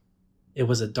It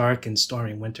was a dark and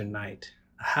stormy winter night.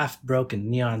 A half-broken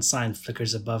neon sign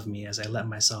flickers above me as I let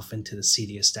myself into the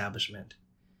seedy establishment.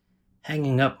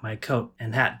 Hanging up my coat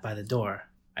and hat by the door,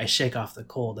 I shake off the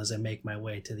cold as I make my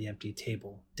way to the empty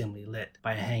table, dimly lit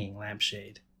by a hanging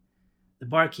lampshade. The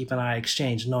barkeep and I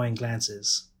exchange knowing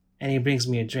glances, and he brings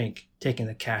me a drink, taking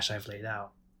the cash I've laid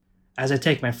out. As I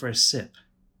take my first sip,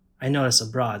 I notice a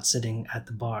broad sitting at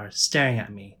the bar, staring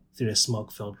at me through the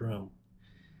smoke-filled room.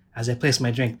 As I place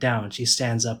my drink down, she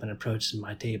stands up and approaches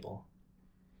my table.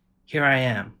 Here I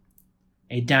am,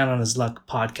 a down-on-his-luck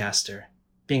podcaster,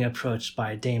 being approached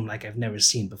by a dame like I've never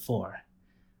seen before.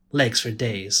 Legs for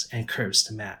days and curves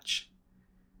to match.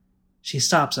 She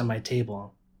stops at my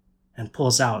table and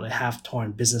pulls out a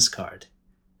half-torn business card,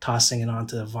 tossing it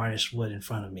onto the varnished wood in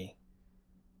front of me.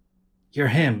 "You're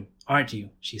him, aren't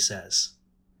you?" she says.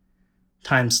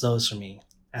 Time slows for me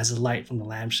as the light from the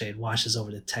lampshade washes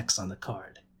over the text on the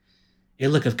card. A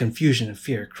look of confusion and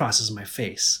fear crosses my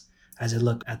face as I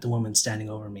look at the woman standing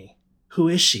over me. Who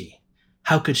is she?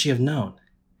 How could she have known?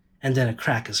 And then a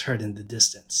crack is heard in the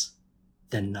distance.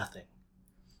 Then nothing.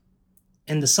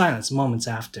 In the silence moments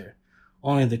after,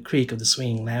 only the creak of the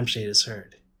swinging lampshade is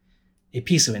heard, a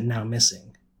piece of it now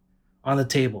missing. On the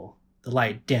table, the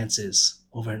light dances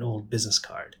over an old business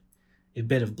card. A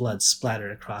bit of blood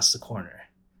splattered across the corner.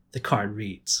 The card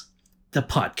reads, "The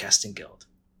Podcasting Guild,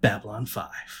 Babylon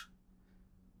 5.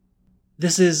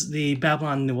 This is the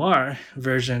Babylon Noir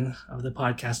version of the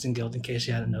Podcasting Guild, in case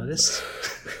you hadn't noticed.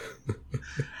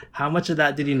 How much of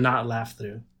that did you not laugh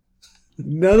through?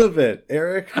 None of it.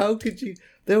 Eric, how could you?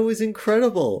 That was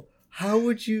incredible. How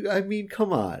would you? I mean,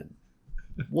 come on.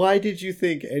 Why did you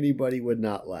think anybody would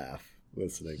not laugh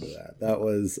listening to that? That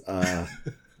was,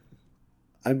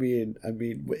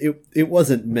 it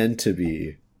wasn't meant to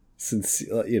be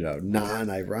sincere,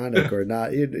 non-ironic or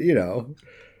not,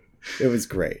 It was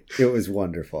great. It was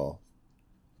wonderful.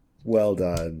 Well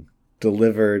done.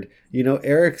 Delivered.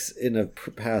 Eric's in a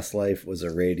past life was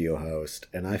a radio host,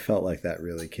 and I felt like that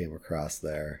really came across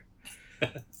there.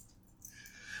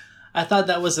 I thought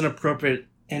that was an appropriate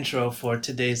intro for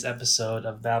today's episode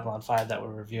of Babylon 5 that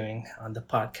we're reviewing on the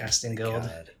Podcasting Guild.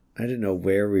 God, I didn't know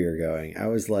where we were going. I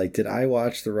was like, did I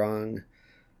watch the wrong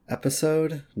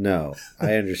episode? No,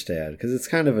 I understand, because it's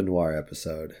kind of a noir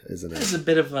episode, isn't it? There's a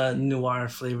bit of a noir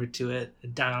flavor to it. A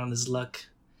down on his luck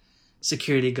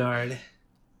security guard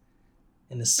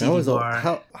in a seedy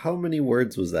bar. How many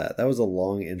words was that? That was a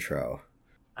long intro.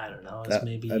 I don't know. It's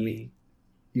maybe.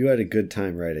 You had a good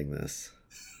time writing this.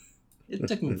 It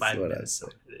took me 5 minutes. So.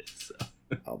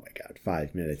 Oh my God,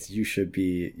 5 minutes! You should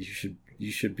be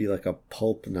like a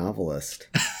pulp novelist.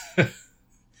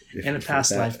 In a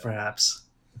past life, perhaps.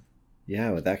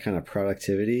 Yeah, with that kind of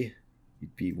productivity,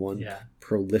 you'd be one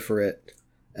proliferate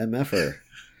MFer.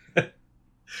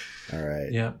 All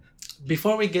right. Yeah.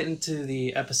 Before we get into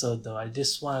the episode, though, I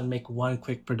just want to make one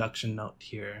quick production note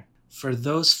here. For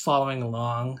those following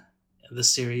along the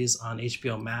series on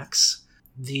HBO Max,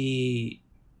 the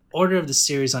order of the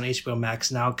series on HBO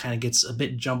Max now kind of gets a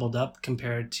bit jumbled up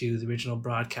compared to the original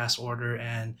broadcast order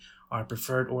and our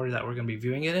preferred order that we're going to be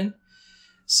viewing it in.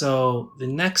 So the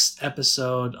next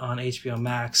episode on HBO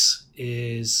Max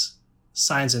is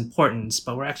Signs of Importance,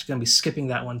 but we're actually going to be skipping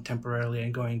that one temporarily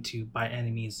and going to By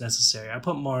Any Means Necessary. I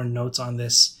put more notes on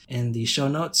this in the show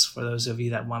notes for those of you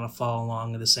that want to follow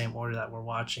along in the same order that we're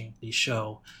watching the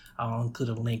show. I'll include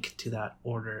a link to that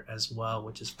order as well,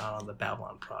 which is found on the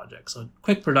Babylon Project. So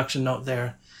quick production note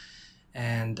there.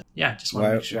 And yeah, just want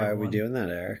to make sure. Why are we doing that,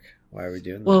 Eric? Why are we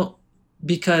doing that? Well,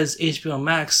 because HBO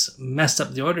Max messed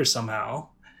up the order somehow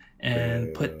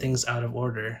and put things out of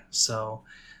order. So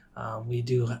we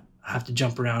do have to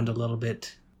jump around a little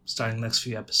bit starting the next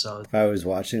few episodes. If I was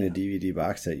watching the DVD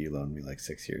box set you loaned me like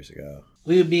 6 years ago,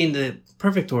 we would be in the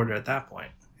perfect order at that point.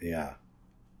 Yeah.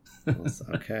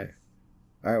 Okay.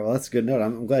 All right, well, that's a good note.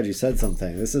 I'm glad you said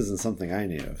something. This isn't something I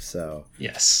knew, so...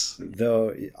 Yes.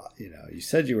 Though, you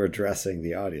said you were addressing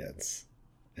the audience.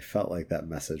 I felt like that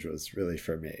message was really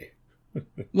for me.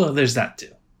 Well, there's that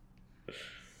too.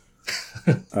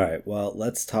 All right, well,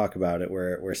 let's talk about it.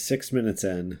 We're 6 minutes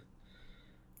in.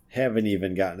 Haven't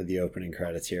even gotten to the opening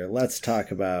credits here. Let's talk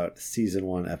about Season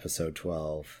 1, Episode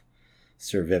 12,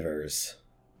 Survivors.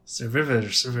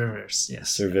 Survivors, yes.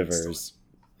 Survivors.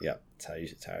 Yep,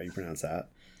 that's how you pronounce that.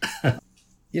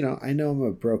 I know I'm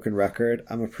a broken record.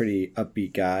 I'm a pretty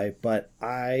upbeat guy, but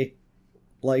I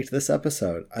liked this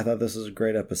episode. I thought this was a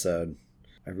great episode.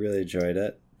 I really enjoyed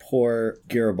it. Poor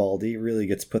Garibaldi really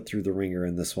gets put through the ringer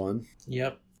in this one.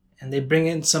 Yep. And they bring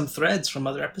in some threads from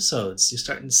other episodes. You're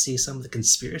starting to see some of the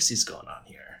conspiracies going on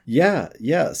here.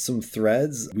 Yeah, some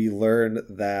threads. We learn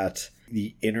that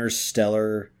the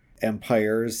interstellar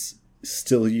empires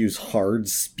still use hard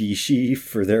specie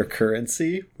for their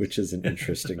currency, which is an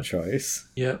interesting choice.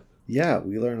 Yep. Yeah,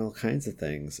 we learn all kinds of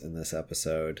things in this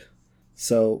episode.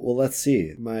 So, well, let's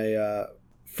see. My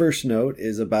first note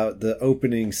is about the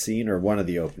opening scene, or one of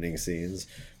the opening scenes,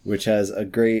 which has a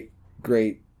great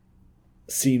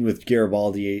scene with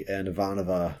Garibaldi and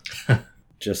Ivanova.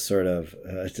 Just sort of,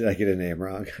 did I get a name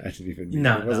wrong? I didn't even.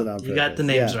 No, you got the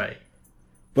names right.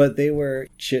 But they were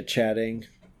chit-chatting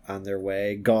on their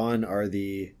way. Gone are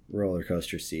the roller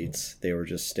coaster seats. They were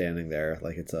just standing there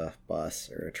like it's a bus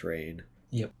or a train.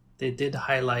 Yep. They did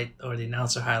highlight, or the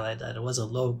announcer highlight, that it was a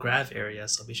low grav area,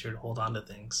 so be sure to hold on to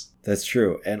things. That's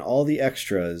true. And all the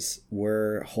extras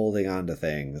were holding on to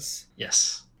things.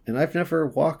 Yes. And I've never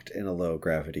walked in a low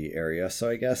gravity area, so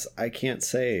I guess I can't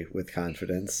say with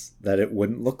confidence that it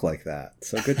wouldn't look like that.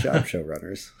 So good job,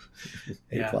 showrunners.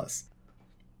 A+.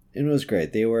 And it was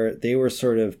great. They were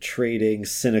sort of trading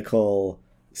cynical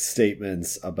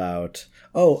statements about,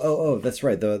 oh, that's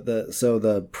right. So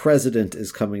the president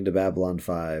is coming to Babylon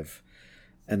 5,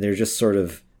 and they're just sort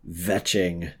of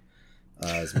vetching,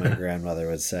 as my grandmother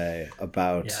would say,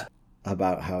 about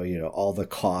how, you know, all the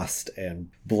cost and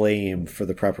blame for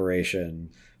the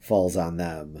preparation falls on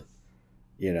them,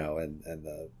 you know, and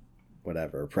the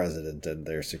whatever president and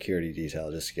their security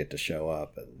detail just get to show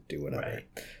up and do whatever. Right.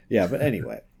 Yeah, but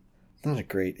anyway, not a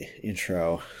great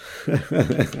intro. I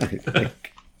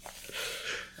think.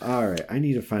 All right, I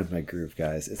need to find my groove,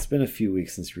 guys. It's been a few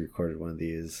weeks since we recorded one of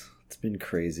these. It's been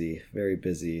crazy, very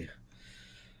busy.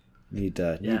 Need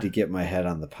to get my head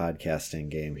on the podcasting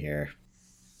game here.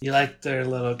 You liked their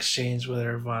little exchange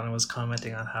where Ivana was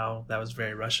commenting on how that was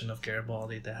very Russian of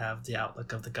Garibaldi to have the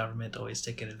outlook of the government always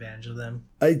taking advantage of them.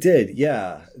 I did,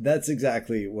 yeah. That's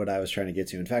exactly what I was trying to get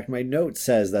to. In fact, my note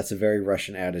says that's a very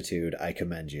Russian attitude. I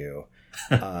commend you.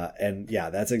 And yeah,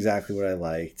 that's exactly what I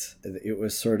liked. It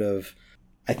was sort of,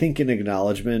 I think, an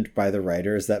acknowledgement by the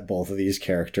writers that both of these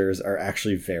characters are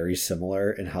actually very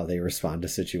similar in how they respond to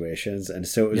situations. And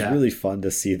so it was really fun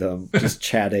to see them just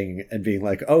chatting and being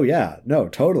like, oh yeah, no,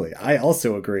 totally. I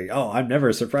also agree. Oh, I'm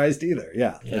never surprised either.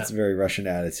 Yeah. That's a very Russian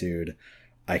attitude.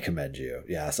 I commend you.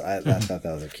 Yes, I thought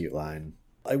that was a cute line.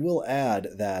 I will add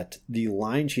that the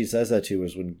line she says that to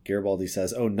is when Garibaldi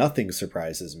says, oh, nothing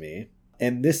surprises me.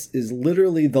 And this is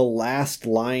literally the last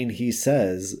line he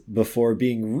says before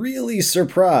being really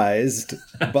surprised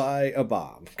by a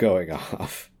bomb going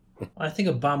off. I think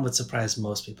a bomb would surprise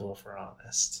most people, if we're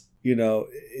honest. You know,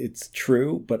 it's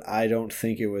true, but I don't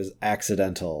think it was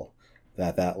accidental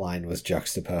that line was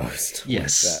juxtaposed with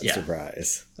that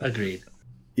surprise. Agreed.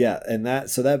 Yeah, and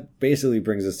that basically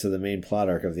brings us to the main plot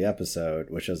arc of the episode,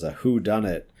 which is a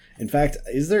whodunit. In fact,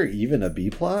 is there even a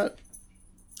B plot?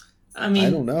 I mean, I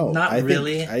don't know.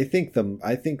 Really. I think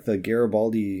the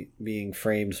Garibaldi being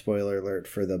framed, spoiler alert,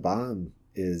 for the bomb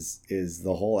is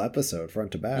the whole episode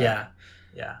front to back.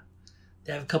 Yeah.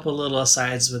 They have a couple little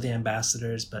asides with the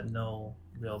ambassadors, but no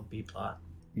real B plot.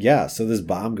 Yeah, so this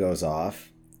bomb goes off,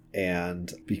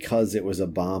 and because it was a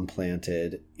bomb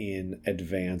planted in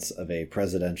advance of a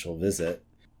presidential visit,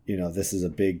 you know, this is a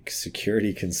big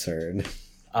security concern.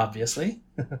 Obviously.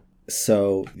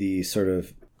 So the sort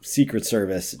of Secret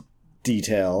Service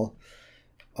detail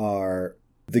are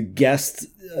the guest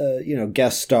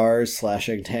stars /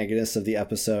 antagonists of the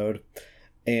episode,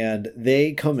 and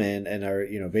they come in and are,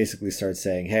 you know, basically start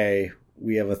saying, hey,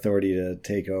 we have authority to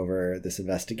take over this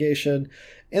investigation,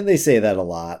 and they say that a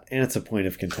lot, and it's a point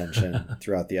of contention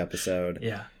throughout the episode.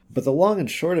 Yeah. But the long and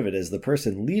short of it is the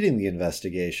person leading the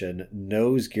investigation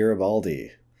knows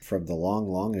Garibaldi from the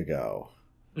long ago,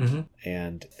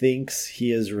 and thinks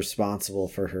he is responsible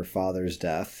for her father's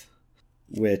death.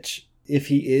 Which, if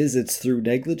he is, it's through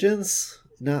negligence,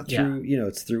 not through, you know,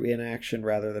 it's through inaction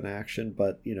rather than action,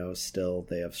 but, you know, still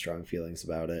they have strong feelings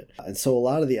about it. And so a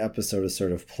lot of the episode is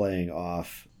sort of playing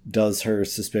off, does her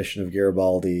suspicion of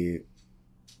Garibaldi,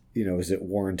 you know, is it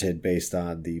warranted based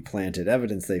on the planted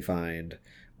evidence they find,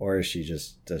 or does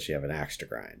she have an axe to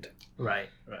grind? Right.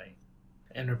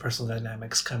 And her personal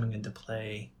dynamics coming into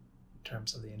play in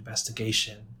terms of the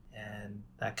investigation and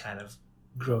that kind of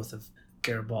growth of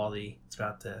Garibaldi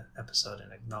throughout the episode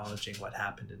and acknowledging what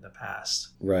happened in the past.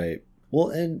 Right.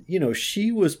 Well, and, you know,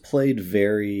 she was played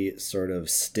very sort of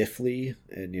stiffly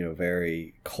and, you know,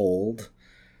 very cold.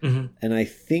 And I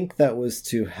think that was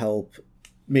to help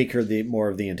make her more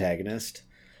of the antagonist.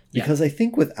 Because I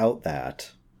think without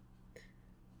that,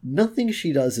 nothing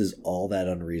she does is all that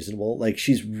unreasonable. Like,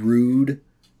 she's rude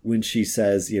when she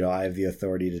says, you know, I have the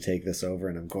authority to take this over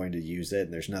and I'm going to use it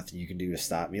and there's nothing you can do to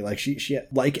stop me. Like, she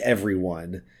like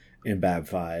everyone in Bab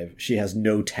 5, she has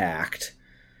no tact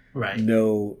Right.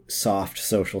 no soft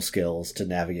social skills to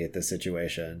navigate this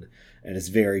situation, and is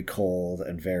very cold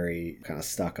and very kind of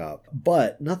stuck up.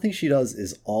 But nothing she does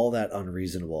is all that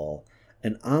unreasonable.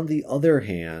 And on the other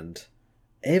hand,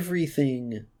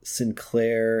 everything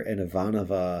Sinclair and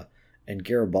Ivanova and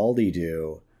Garibaldi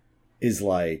do is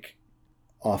like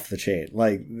off the chain.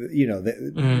 Like, you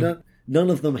know, none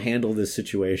of them handle this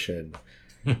situation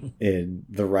in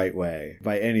the right way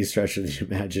by any stretch of the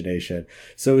imagination.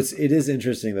 So it is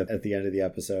interesting that at the end of the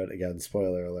episode, again,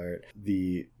 spoiler alert,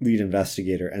 the lead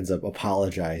investigator ends up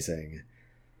apologizing.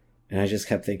 And I just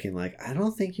kept thinking, like, I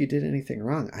don't think you did anything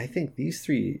wrong. I think these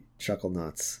three chuckle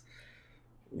nuts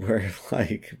were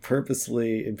like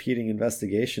purposely impeding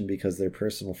investigation because they're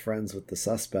personal friends with the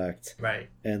suspect. Right.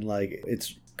 And like,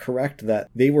 it's correct that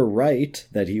they were right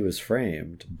that he was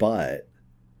framed, but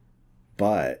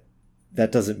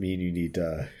that doesn't mean you need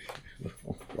to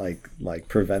like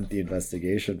prevent the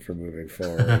investigation from moving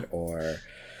forward. Or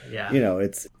yeah, you know,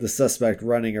 it's the suspect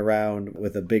running around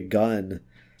with a big gun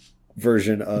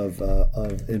version of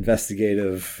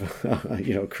investigative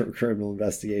criminal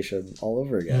investigation all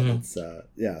over again. It's so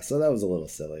that was a little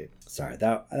silly. Sorry,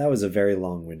 that was a very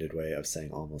long-winded way of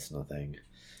saying almost nothing.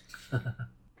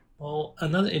 Well,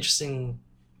 another interesting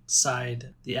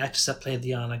side, the actress that played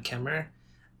Liana Kemmer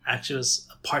actually was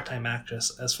a part-time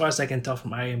actress. As far as I can tell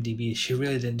from IMDb, she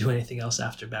really didn't do anything else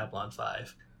after Babylon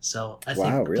 5. So I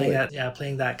think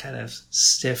playing that kind of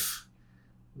stiff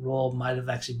role might have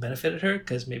actually benefited her,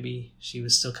 because maybe she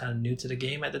was still kind of new to the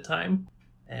game at the time,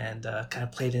 and kind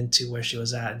of played into where she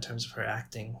was at in terms of her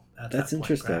acting at That's that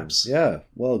point, interesting. perhaps. Yeah,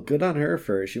 well, good on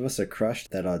her. She must have crushed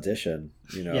that audition.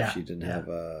 You know, she didn't have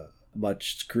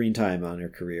much screen time on her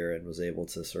career and was able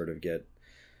to sort of get,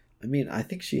 I mean, I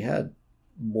think she had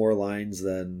more lines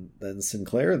than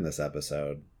Sinclair in this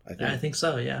episode. I think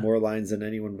so, yeah. More lines than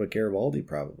anyone but Garibaldi,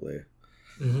 probably.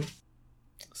 Mm-hmm.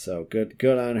 So good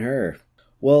on her.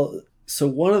 Well, so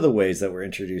one of the ways that we're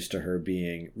introduced to her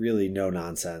being really no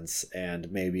nonsense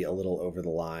and maybe a little over the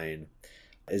line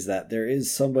is that there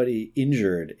is somebody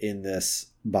injured in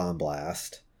this bomb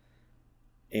blast,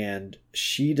 and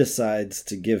she decides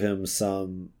to give him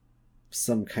some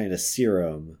kind of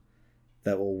serum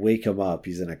that will wake him up.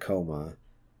 He's in a coma,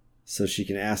 so she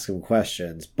can ask him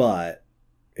questions, but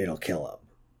it'll kill him.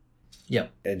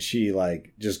 Yep. And she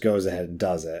like just goes ahead and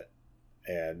does it.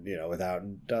 And, you know,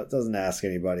 doesn't ask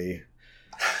anybody,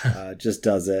 just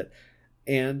does it.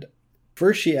 And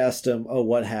first she asked him, oh,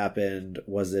 what happened?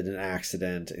 Was it an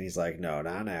accident? And he's like, no,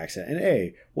 not an accident. And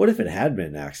hey, what if it had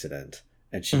been an accident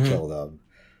and she killed him?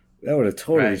 That would have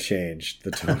totally changed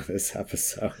the tone of this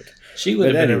episode. She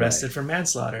would have been arrested for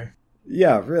manslaughter.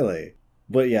 Yeah, really.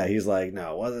 But yeah, he's like,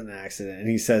 no, it wasn't an accident. And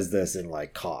he says this in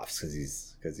like coughs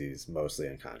because he's mostly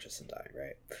unconscious and dying,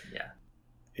 right? Yeah.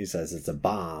 He says it's a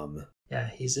bomb. Yeah,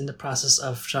 he's in the process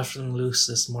of shuffling loose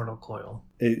this mortal coil.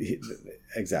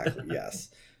 Exactly, yes.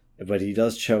 But he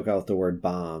does choke out the word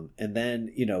bomb. And then,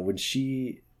 you know, when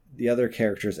the other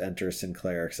characters enter,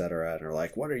 Sinclair, etc., and are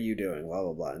like, what are you doing? Blah,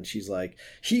 blah, blah. And she's like,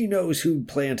 he knows who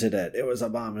planted it. It was a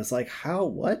bomb. And it's like, how?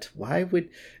 What? Why would...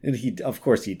 And of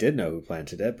course, he did know who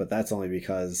planted it, but that's only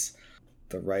because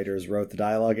the writers wrote the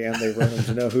dialogue and they wrote him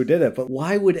to know who did it. But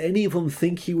why would any of them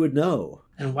think he would know?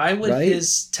 And why would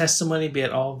his testimony be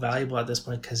at all valuable at this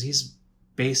point? Because he's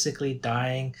basically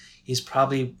dying. He's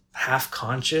probably half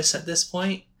conscious at this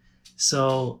point.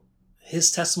 So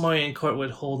his testimony in court would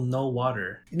hold no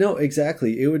water. No,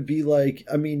 exactly. It would be like,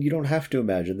 I mean, you don't have to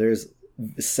imagine. There's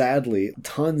sadly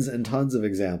tons and tons of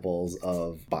examples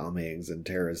of bombings and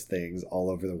terrorist things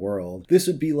all over the world. This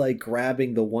would be like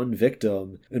grabbing the one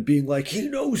victim and being like, he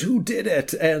knows who did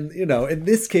it. And, you know, in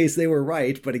this case they were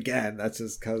right, but again, that's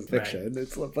just because fiction. Right.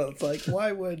 It's like,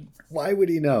 why would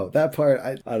he know? That part,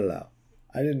 I don't know.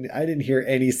 I didn't hear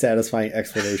any satisfying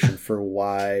explanation for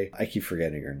why, I keep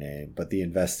forgetting her name, but the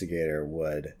investigator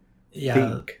would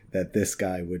think that this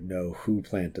guy would know who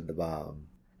planted the bomb.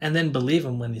 And then believe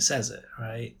him when he says it,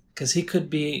 right? Because he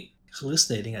could be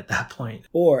hallucinating at that point.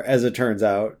 Or, as it turns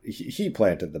out, he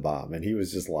planted the bomb and he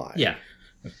was just lying. Yeah.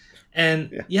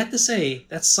 And you have to say,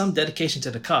 that's some dedication to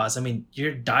the cause. I mean,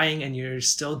 you're dying and you're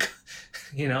still,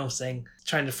 you know,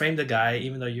 trying to frame the guy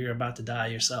even though you're about to die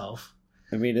yourself.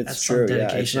 I mean, it's true.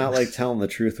 Yeah, it's not like telling the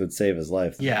truth would save his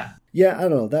life. Yeah. Yeah, I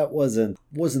don't know. That wasn't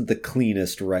the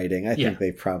cleanest writing. I think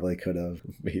they probably could have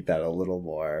made that a little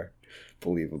more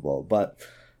believable. But...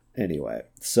 anyway,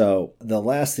 so the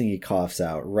last thing he coughs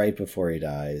out right before he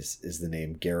dies is the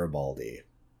name Garibaldi.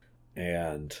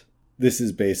 And this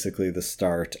is basically the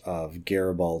start of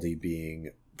Garibaldi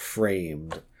being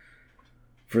framed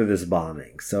for this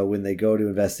bombing. So when they go to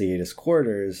investigate his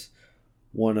quarters,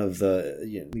 one of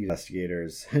the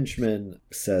investigators' henchmen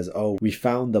says, "Oh, we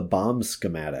found the bomb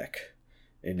schematic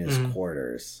in his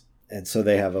quarters." And so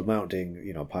they have a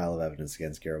mounting, pile of evidence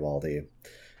against Garibaldi.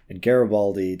 And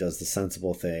Garibaldi does the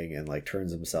sensible thing and like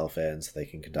turns himself in so they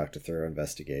can conduct a thorough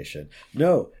investigation.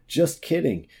 No, just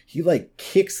kidding. He like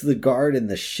kicks the guard in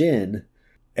the shin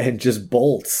and just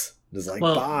bolts. Just like,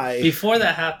 bye. Before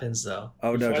that happens, though.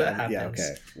 Oh, no. That happens, yeah,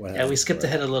 okay. Yeah, we skipped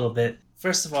ahead a little bit.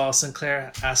 First of all,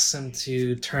 Sinclair asks him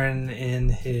to turn in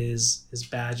his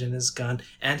badge and his gun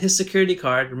and his security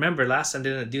card. Remember, last time they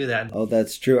didn't do that. Oh,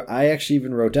 that's true. I actually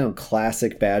even wrote down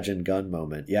classic badge and gun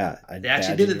moment. Yeah. They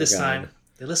actually did it this time.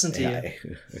 They listened to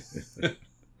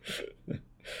you.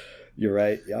 You're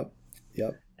right. Yep.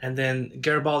 And then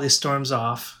Garibaldi storms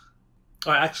off.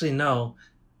 Or actually, no.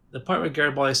 The part where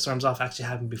Garibaldi storms off actually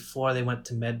happened before they went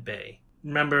to Med Bay.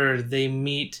 Remember, they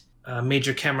meet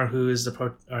Major Kemmer, who is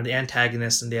the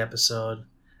antagonist in the episode,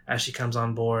 as she comes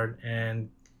on board, and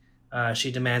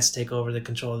she demands to take over the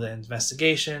control of the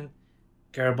investigation.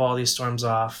 Garibaldi storms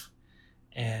off,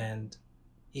 and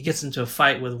he gets into a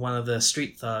fight with one of the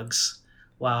street thugs,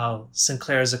 while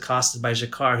Sinclair is accosted by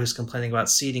Jacquard, who's complaining about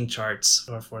seating charts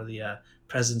for the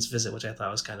president's visit, which I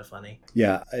thought was kind of funny.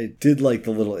 Yeah, I did like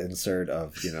the little insert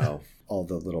of, all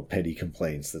the little petty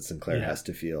complaints that Sinclair has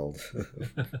to field.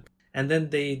 And then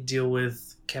they deal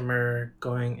with Kemmer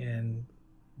going and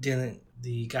dealing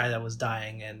the guy that was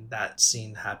dying, and that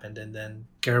scene happened. And then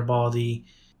Garibaldi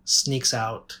sneaks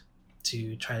out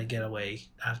to try to get away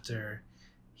after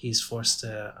he's forced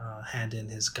to hand in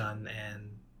his gun and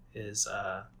his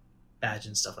badge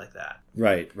and stuff like that.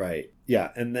 Right.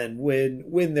 Yeah, and then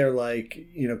when they're like,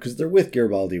 because they're with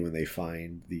Garibaldi when they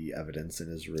find the evidence in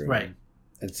his room. Right.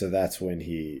 And so that's when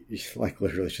he like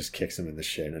literally just kicks him in the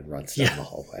shin and runs down the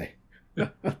hallway.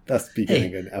 Thus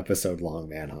beginning an episode-long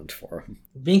manhunt for him.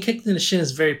 Being kicked in the shin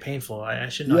is very painful. I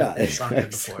should not have been soccer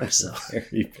before. So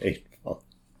very painful.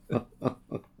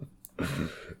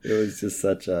 It was just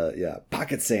such a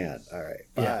pocket sand. All right,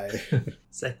 bye. Yeah.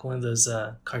 It's like one of those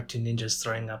cartoon ninjas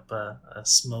throwing up a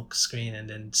smoke screen and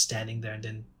then standing there, and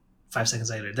then 5 seconds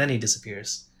later, then he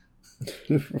disappears.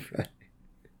 Right.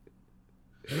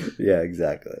 Yeah,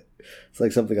 exactly. It's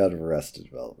like something out of Arrested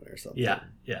Development or something.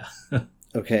 Yeah.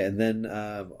 Okay, and then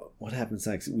what happens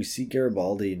next? We see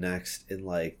Garibaldi next in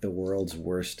like the world's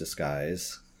worst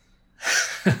disguise.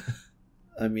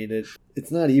 I mean,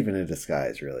 it's not even a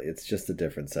disguise, really. It's just a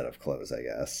different set of clothes, I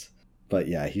guess. But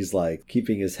yeah, he's like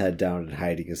keeping his head down and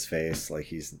hiding his face, like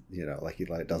he's, like he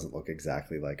doesn't look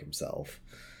exactly like himself.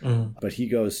 Mm. But he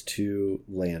goes to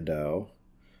Lando.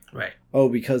 Right. Oh,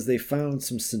 because they found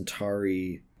some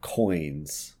Centauri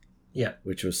coins. Yeah.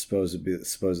 Which was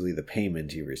supposedly the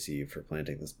payment he received for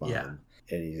planting this bomb. Yeah.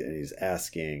 And he's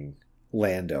asking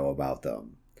Lando about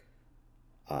them.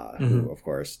 Who, of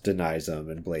course, denies them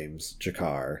and blames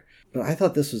Jacquard. But I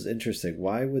thought this was interesting.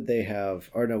 Why would they have...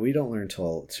 Or no, we don't learn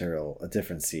till a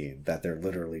different scene that they're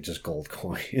literally just gold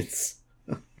coins.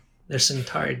 They're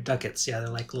Centauri ducats. Yeah, they're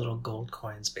like little gold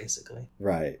coins, basically.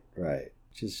 Right.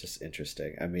 Which is just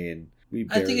interesting. I mean,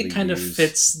 I think it kind of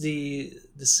fits the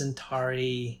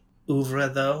Centauri oeuvre,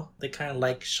 though. They kind of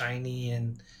like shiny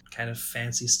and kind of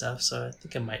fancy stuff, so I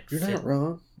think it might fit.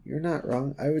 You're not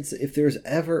wrong. I would say if there's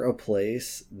ever a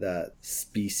place that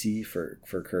specie for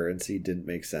currency didn't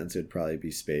make sense, it would probably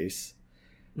be space,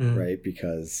 right?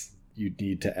 Because you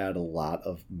need to add a lot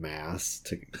of mass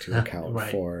to account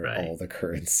for all the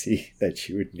currency that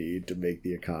you would need to make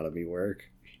the economy work.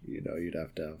 You'd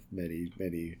have to have many,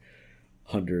 many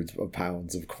hundreds of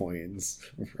pounds of coins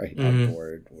on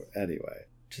board. Anyway,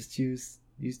 just use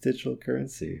digital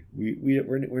currency.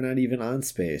 We're not even on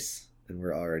space. And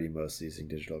we're already mostly using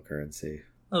digital currency.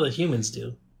 Oh, the humans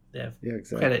do. They have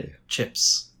credit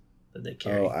chips that they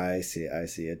carry. Oh, I see.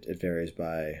 It varies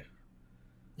by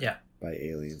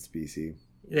alien species.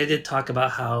 They did talk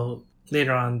about how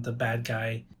later on the bad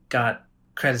guy got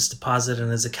credits deposited in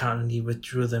his account and he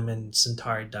withdrew them in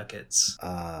Centauri ducats.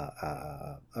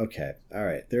 Okay. All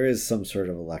right. There is some sort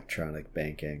of electronic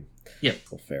banking. Yep.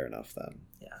 Well, fair enough then.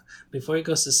 Yeah. Before he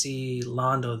goes to see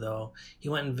Lando, though, he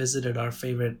went and visited our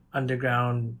favorite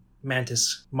underground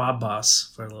Mantis mob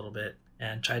boss for a little bit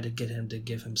and tried to get him to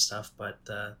give him stuff, but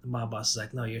the mob boss is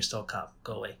like, "No, you're still a cop.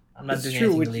 Go away. I'm not doing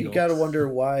anything illegal." You got to wonder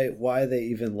why they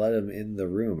even let him in the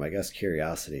room. I guess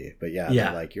curiosity. But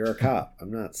they're like, "You're a cop.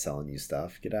 I'm not selling you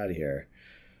stuff. Get out of here."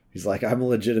 He's like, "I'm a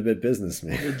legitimate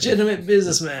businessman." Legitimate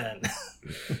businessman.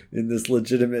 In this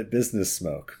legitimate business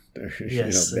smoke.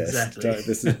 Yes, exactly.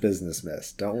 This is business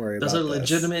mist. Don't worry about this. Those are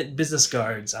legitimate business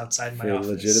guards outside my office.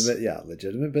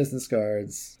 Legitimate business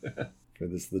guards for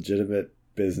this legitimate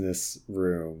business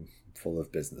room full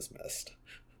of business mist.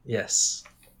 Yes.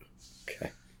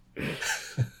 Okay.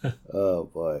 Oh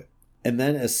boy. And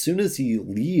then as soon as he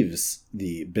leaves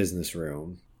the business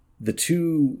room, the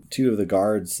two of the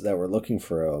guards that were looking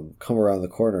for him come around the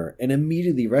corner and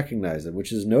immediately recognize him,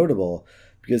 which is notable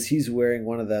because he's wearing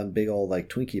one of them big old like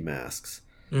Twinkie masks.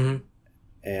 Mm-hmm.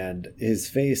 And his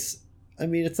face, I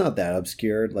mean, it's not that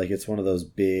obscured. Like, it's one of those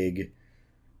big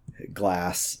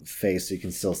glass face so you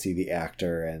can still see the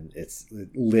actor, and it's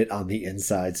lit on the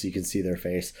inside so you can see their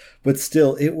face. But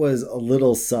still, it was a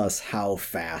little sus how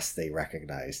fast they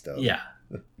recognized him. Yeah.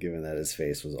 Given that his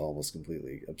face was almost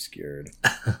completely obscured.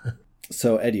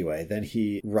 So anyway, then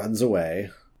he runs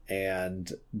away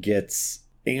and gets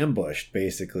ambushed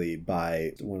basically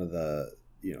by one of the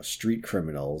street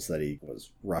criminals that he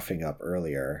was roughing up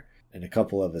earlier, and a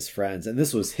couple of his friends. And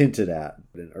this was hinted at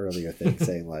in an earlier thing,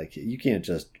 saying like, you can't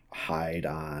just hide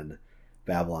on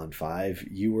Babylon 5.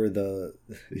 You were the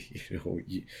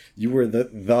you were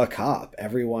the cop.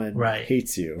 Everyone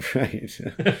hates you, right?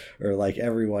 Or like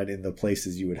everyone in the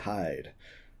places you would hide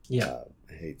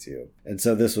hates you. And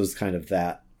so this was kind of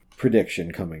that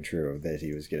prediction coming true, that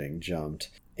he was getting jumped.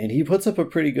 And he puts up a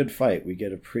pretty good fight. We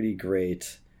get a pretty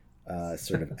great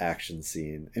sort of action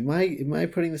scene. Am I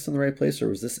putting this in the right place, or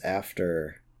was this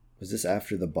after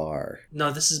the bar?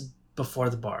 No, this is before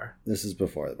the bar. This is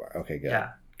before the bar. Okay, good.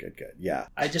 Yeah. Good. Yeah.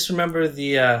 I just remember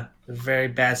the very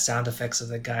bad sound effects of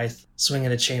the guy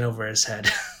swinging a chain over his head.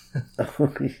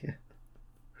 Oh, yeah.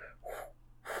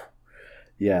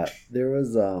 Yeah, there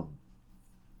was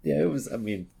it was, I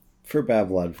mean, for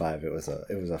Babylon 5 it was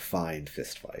a fine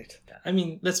fist fight. I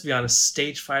mean, let's be honest,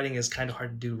 stage fighting is kind of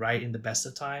hard to do right in the best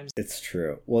of times. It's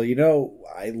true. Well,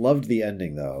 I loved the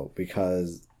ending though,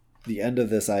 because the end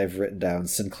of this I've written down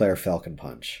Sinclair Falcon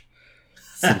Punch.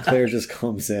 Sinclair just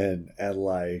comes in and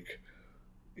like,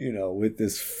 with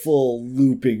this full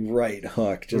looping right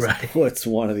hook, just puts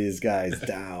one of these guys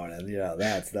down, and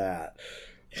that's that.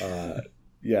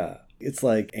 Yeah. It's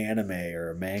like anime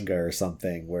or manga or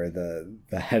something where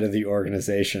the head of the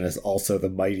organization is also the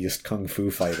mightiest kung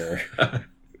fu fighter.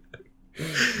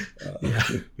 Yeah.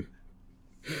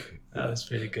 That was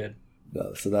pretty good.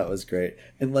 No, so that was great.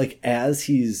 And like as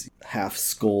he's half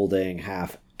scolding,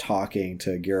 half talking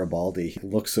to Garibaldi, he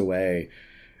looks away,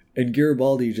 and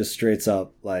Garibaldi just straight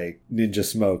up like ninja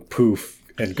smoke, poof,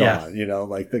 and gone.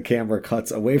 Like the camera cuts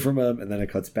away from him and then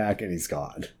it cuts back and he's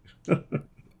gone.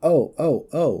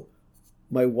 Oh.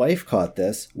 My wife caught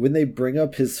this. When they bring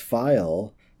up his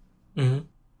file,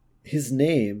 his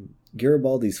name,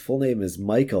 Garibaldi's full name is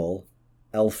Michael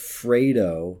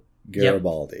Alfredo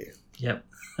Garibaldi. Yep.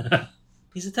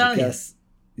 He's Italian.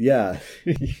 Yeah.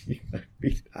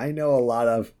 I know a lot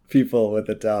of people with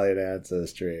Italian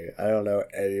ancestry. I don't know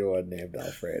anyone named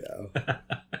Alfredo.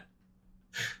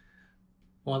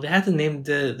 Well, they had to name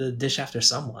the dish after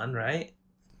someone, right?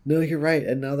 No, you're right.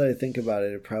 And now that I think about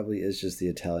it, it probably is just the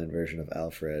Italian version of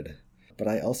Alfred. But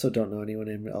I also don't know anyone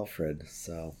named Alfred,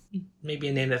 so... Maybe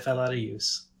a name that fell out of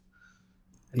use.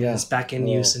 And yeah. It's back in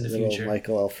use in the future.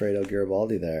 Michael Alfredo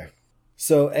Garibaldi there.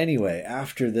 So anyway,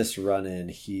 after this run-in,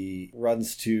 he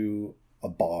runs to a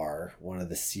bar, one of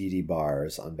the seedy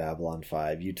bars on Babylon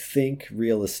 5. You'd think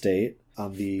real estate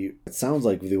on it sounds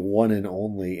like the one and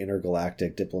only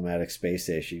intergalactic diplomatic space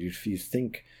station. You'd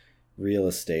think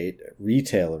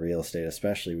retail real estate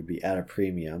especially, would be at a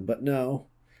premium, but no,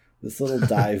 this little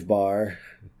dive bar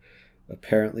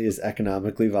apparently is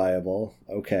economically viable.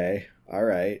 Okay, all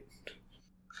right.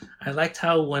 I liked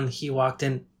how when he walked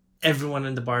in, everyone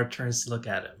in the bar turns to look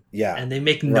at him. Yeah, and they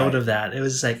make note of that. It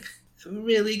was like,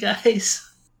 really, guys?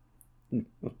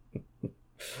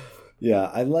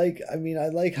 Yeah, I like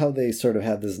how they sort of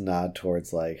had this nod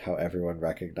towards like how everyone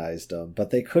recognized him, but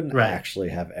they couldn't actually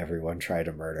have everyone try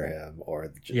to murder him,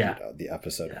 or the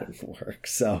episode wouldn't work.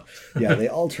 So yeah, they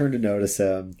all turn to notice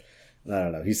him. I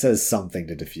don't know. He says something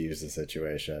to diffuse the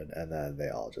situation, and then they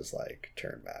all just like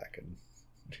turn back and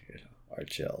are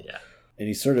chill. Yeah. And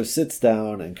he sort of sits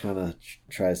down and kind of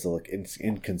tries to look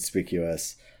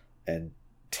inconspicuous, and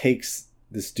takes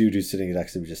this dude who's sitting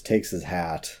next to him, just takes his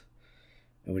hat.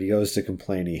 And when he goes to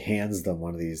complain, he hands them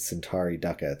one of these Centauri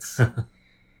ducats,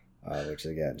 which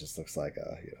again just looks like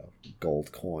a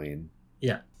gold coin.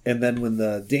 Yeah. And then when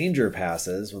the danger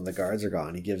passes, when the guards are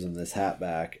gone, he gives him this hat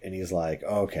back, and he's like,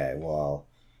 "Okay, well,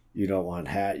 you don't want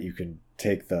hat, you can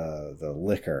take the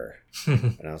liquor."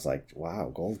 And I was like,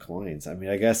 "Wow, gold coins." I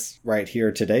mean, I guess right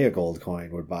here today, a gold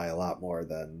coin would buy a lot more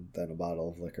than a bottle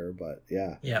of liquor, but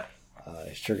yeah, yeah,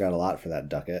 I sure got a lot for that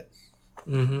ducat.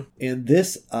 Mm-hmm. And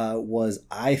this was,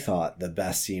 I thought, the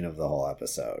best scene of the whole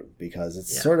episode, because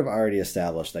it's sort of already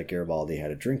established that Garibaldi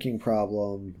had a drinking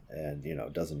problem and, you know,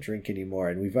 doesn't drink anymore.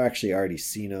 And we've actually already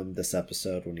seen him this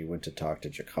episode when he went to talk to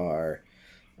Jakar,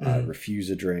 refuse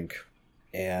a drink.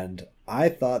 And I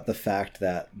thought the fact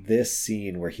that this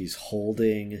scene where he's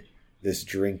holding this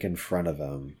drink in front of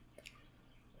him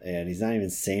and he's not even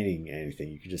saying anything,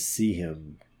 you can just see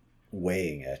him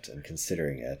weighing it and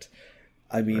considering it.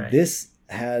 I mean, this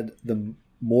had the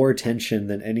more tension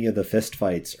than any of the fist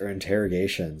fights or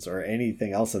interrogations or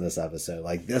anything else in this episode.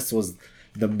 Like, this was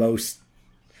the most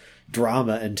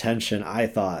drama and tension I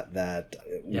thought that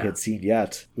we had seen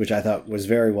yet, which I thought was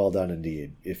very well done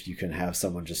indeed. If you can have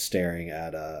someone just staring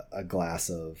at a glass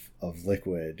of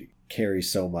liquid carry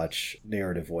so much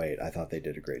narrative weight, I thought they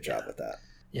did a great job with that.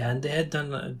 Yeah, and they had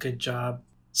done a good job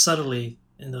subtly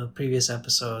in the previous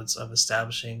episodes of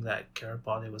establishing that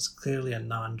Garibaldi was clearly a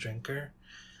non-drinker.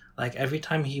 Like, every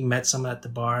time he met someone at the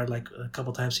bar, like a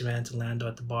couple times he ran into Lando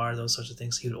at the bar, those sorts of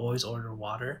things, he would always order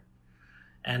water.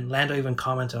 And Lando even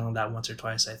commented on that once or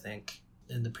twice, I think,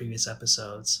 in the previous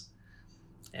episodes.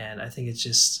 And I think it's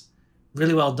just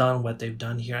really well done what they've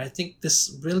done here. I think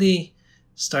this really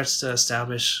starts to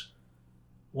establish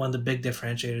one of the big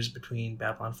differentiators between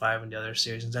Babylon 5 and the other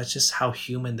series, and that's just how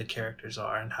human the characters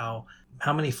are and how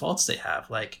many faults they have.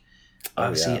 Like,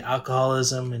 obviously,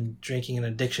 alcoholism and drinking and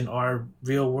addiction are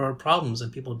real world problems,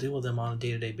 and people deal with them on a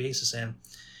day-to-day basis. And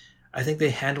I think they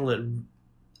handle it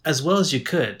as well as you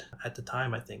could at the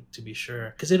time, I think, to be sure,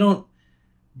 because they don't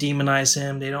demonize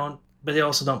him, but they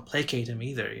also don't placate him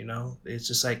either. You know, it's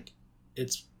just like,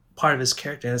 it's part of his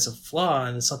character, and it's a flaw,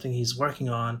 and it's something he's working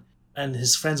on, and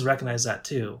his friends recognize that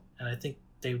too. And I think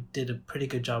they did a pretty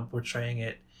good job portraying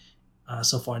it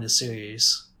so far in the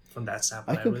series from that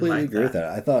standpoint. I completely agree with that.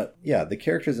 I thought, the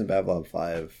characters in Babylon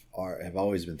 5 have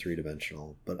always been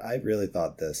three-dimensional, but I really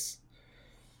thought this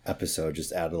episode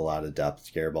just added a lot of depth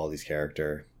to Garibaldi's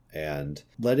character, and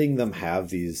letting them have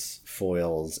these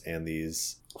foils and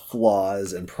these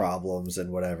flaws and problems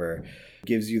and whatever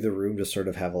gives you the room to sort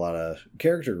of have a lot of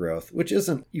character growth, which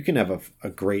isn't, you can have a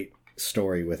great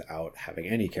story without having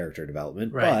any character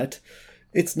development, but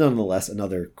it's nonetheless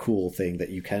another cool thing that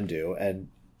you can do. And,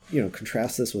 you know,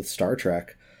 contrast this with Star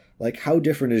Trek. Like, how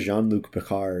different is Jean-Luc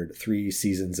Picard 3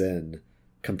 seasons in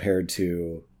compared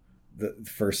to the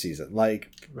first season? Like,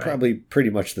 probably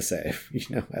pretty much the same, you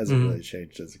know, hasn't really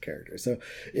changed as a character. So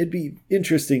it'd be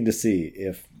interesting to see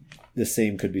if the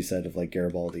same could be said of, like,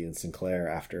 Garibaldi and Sinclair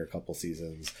after a couple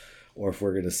seasons, or if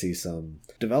we're going to see some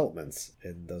developments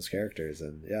in those characters.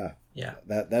 And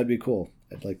that'd be cool.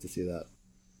 I'd like to see that.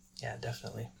 Yeah,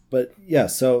 definitely. But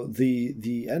so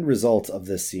the end result of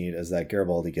this scene is that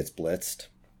Garibaldi gets blitzed,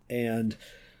 and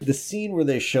the scene where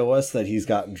they show us that he's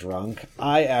gotten drunk,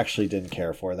 I actually didn't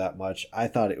care for that much. I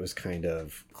thought it was kind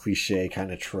of cliche,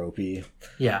 kind of tropey.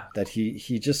 Yeah. That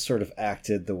he just sort of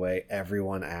acted the way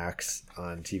everyone acts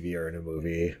on TV or in a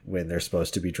movie when they're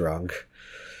supposed to be drunk.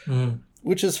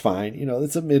 Which is fine. You know,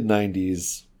 it's a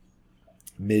mid-90s,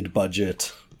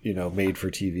 mid-budget, you know,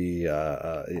 made-for-TV,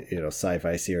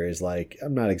 sci-fi series. Like,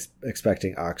 I'm not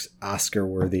expecting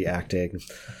Oscar-worthy acting.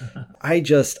 I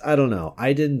don't know.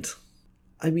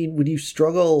 I mean, when you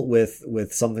struggle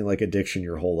with something like addiction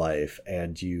your whole life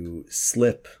and you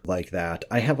slip like that,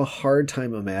 I have a hard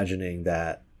time imagining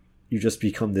that you just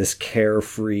become this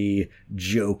carefree,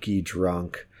 jokey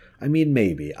drunk. I mean,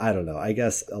 maybe. I don't know. I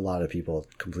guess a lot of people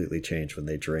completely change when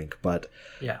they drink, but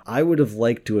I would have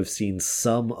liked to have seen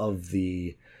some of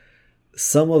the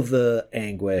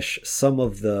anguish, some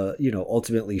of the, you know,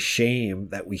 ultimately shame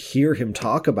that we hear him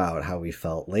talk about how he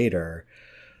felt later.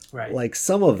 Right. Like,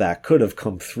 some of that could have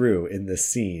come through in this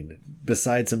scene,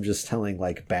 besides him just telling,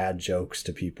 like, bad jokes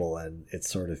to people, and it's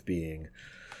sort of being...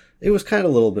 It was kind of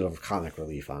a little bit of comic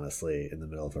relief, honestly, in the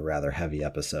middle of a rather heavy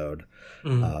episode.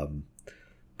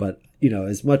 But, you know,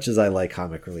 as much as I like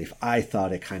comic relief, I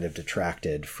thought it kind of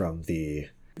detracted from the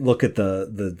look at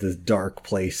the dark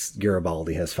place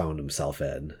Garibaldi has found himself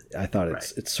in. I thought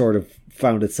it sort of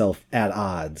found itself at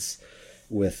odds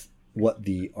with what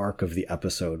the arc of the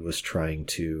episode was trying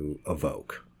to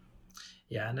evoke.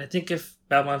 Yeah, and I think if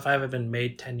Babylon 5 had been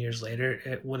made 10 years later,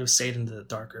 it would have stayed in the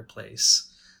darker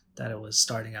place that it was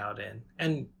starting out in.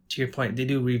 And to your point, they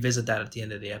do revisit that at the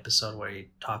end of the episode where he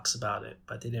talks about it,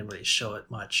 but they didn't really show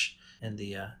it much in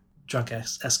the drunk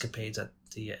escapades at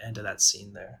the end of that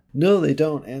scene there. No, they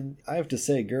don't. And I have to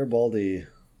say, Garibaldi,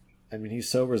 I mean, he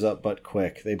sobers up but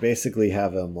quick. They basically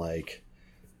have him, like,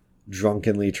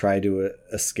 drunkenly try to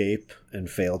escape and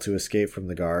fail to escape from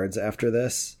the guards after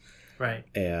this. Right.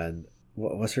 And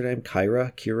what's her name?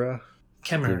 Kira?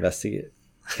 Kemmer. The investigate.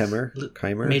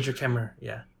 Keimer? Major Kemmer,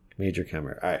 yeah. Major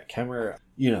Kemmer. All right, Kemmer,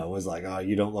 was like, oh,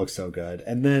 you don't look so good.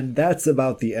 And then that's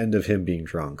about the end of him being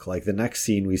drunk. Like, the next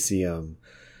scene we see him,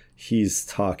 he's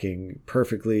talking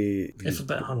perfectly. If a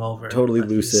bit hungover. Totally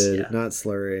lucid, not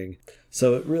slurring.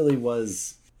 So it really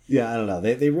was... Yeah, I don't know.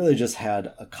 They really just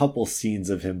had a couple scenes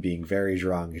of him being very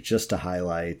drunk just to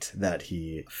highlight that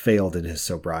he failed in his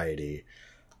sobriety.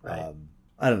 Right.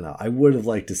 I don't know. I would have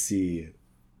liked to see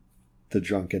the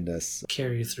drunkenness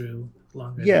carry you through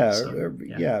longer. Yeah,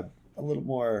 a little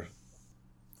more...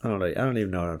 I don't know. I don't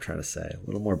even know what I'm trying to say. A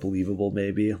little more believable,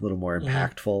 maybe. A little more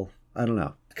impactful. I don't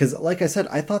know. Because, like I said,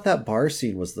 I thought that bar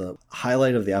scene was the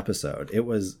highlight of the episode. It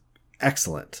was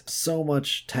excellent. So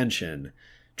much tension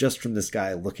just from this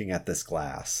guy looking at this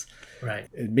glass. Right.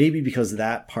 And maybe because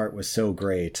that part was so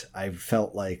great, I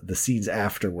felt like the scenes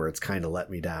afterwards kind of let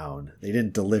me down. They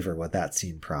didn't deliver what that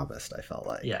scene promised, I felt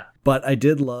like. Yeah. But I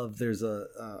did love,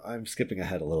 I'm skipping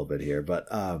ahead a little bit here, but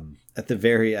at the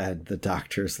very end, the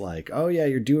doctor's like, oh yeah,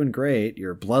 you're doing great.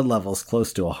 Your blood level's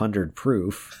close to 100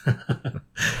 proof.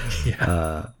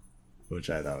 Yeah. Which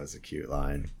I thought was a cute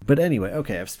line. But anyway,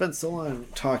 okay, I've spent so long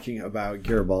talking about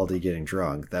Garibaldi getting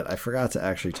drunk that I forgot to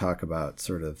actually talk about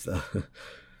sort of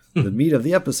the meat of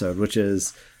the episode, which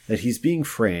is that he's being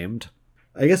framed.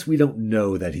 I guess we don't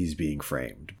know that he's being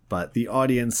framed, but the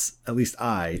audience, at least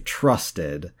I,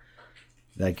 trusted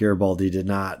that Garibaldi did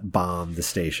not bomb the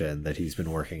station that he's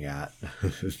been working at.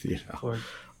 For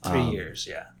 3 years,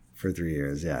 yeah. For 3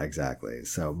 years, yeah, exactly.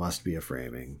 So it must be a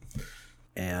framing.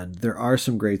 And there are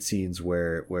some great scenes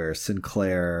where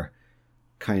Sinclair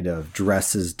kind of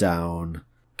dresses down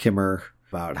Kimmer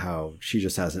about how she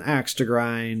just has an axe to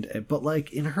grind. But,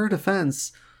 like, in her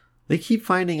defense, they keep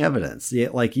finding evidence.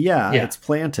 It's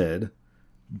planted,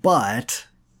 but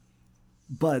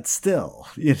still,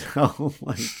 she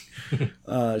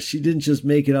didn't just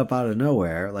make it up out of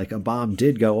nowhere. Like, a bomb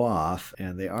did go off,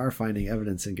 and they are finding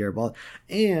evidence in Garibaldi.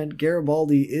 And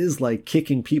Garibaldi is, like,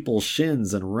 kicking people's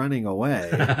shins and running away.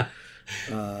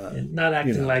 Not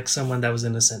acting like someone that was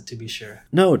innocent, to be sure.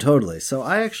 No, totally. So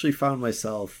I actually found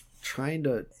myself trying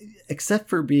to, except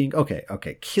for being,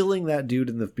 killing that dude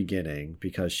in the beginning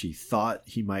because she thought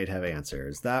he might have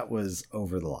answers. That was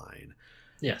over the line.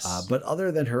 Yes. But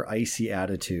other than her icy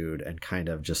attitude and kind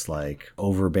of just like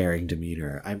overbearing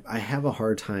demeanor, I have a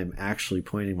hard time actually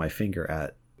pointing my finger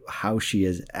at how she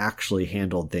has actually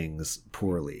handled things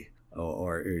poorly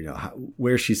or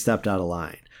where she stepped out of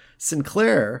line.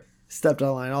 Sinclair stepped out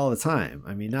of line all the time.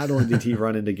 I mean, not only did he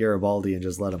run into Garibaldi and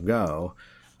just let him go,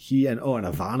 he and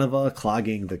Ivanova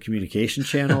clogging the communication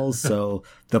channels so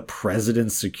the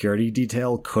president's security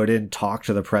detail couldn't talk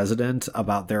to the president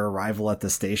about their arrival at the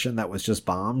station that was just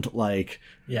bombed. Like,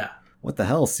 yeah, what the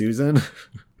hell, Susan?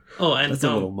 Oh, and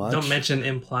don't mention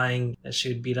implying that she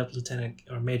would beat up Lieutenant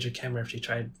or Major Kemmer if she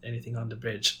tried anything on the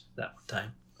bridge that one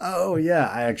time. Oh yeah,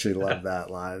 I actually love that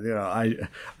line.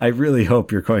 I really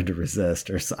hope you're going to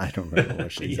resist, or I don't remember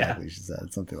what she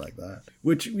said, something like that.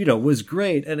 Which was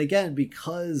great, and again,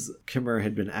 because Kimmer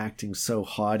had been acting so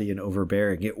haughty and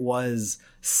overbearing, it was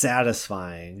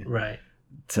satisfying, right?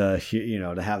 To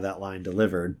to have that line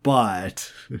delivered.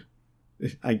 But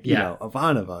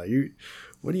Ivanova,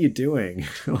 what are you doing?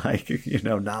 not letting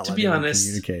him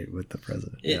communicate with the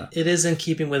president. It is in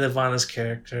keeping with Ivana's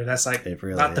character. That's like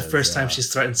really not the first time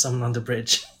she's threatened someone on the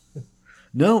bridge.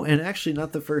 No, and actually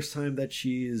not the first time that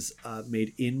she's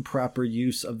made improper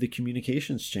use of the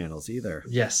communications channels either.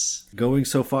 Yes. Going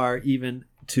so far even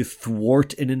to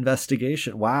thwart an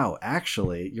investigation. Wow,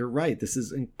 actually, you're right. This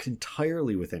is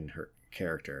entirely within her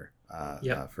character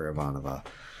for Ivanova.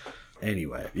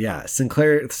 Anyway, yeah,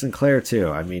 Sinclair too.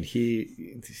 I mean,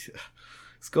 he's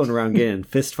going around getting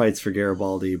fistfights for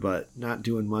Garibaldi, but not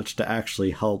doing much to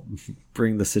actually help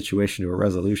bring the situation to a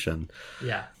resolution.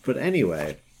 Yeah. But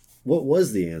anyway, what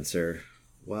was the answer?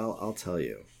 Well, I'll tell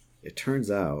you. It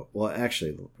turns out, well,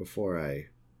 actually, before I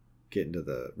get into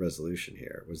the resolution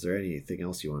here, was there anything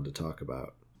else you wanted to talk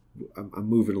about? I'm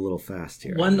moving a little fast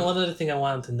here. One other thing I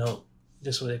wanted to note,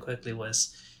 just really quickly,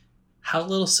 was how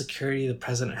little security the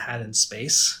president had in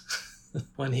space.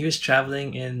 When he was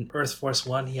traveling in Earth Force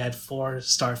One, he had 4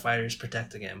 starfighters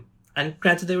protecting him. And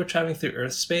granted, they were traveling through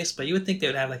Earth space, but you would think they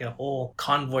would have like a whole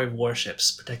convoy of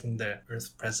warships protecting the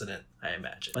Earth president, I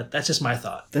imagine. But that's just my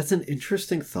thought. That's an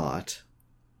interesting thought.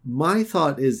 My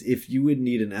thought is if you would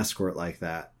need an escort like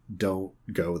that, don't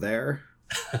go there.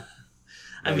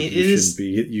 I mean,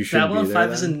 Babylon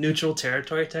 5 is in neutral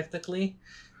territory, technically.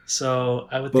 So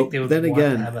I would think they would want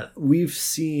to have it. We've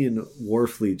seen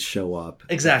Warfleet show up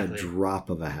at the drop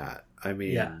of a hat. I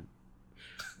mean,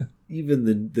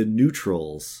 even the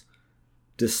neutrals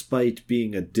despite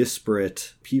being a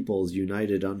disparate peoples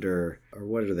united under, or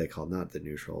what are they called? Not the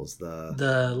neutrals,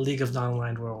 the League of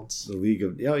Non-Aligned Worlds. The League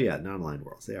of, oh yeah, non-aligned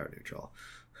worlds. They are neutral.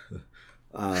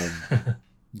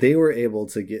 They were able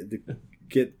to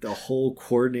get the whole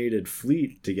coordinated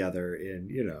fleet together in,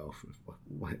 you know,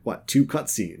 what, 2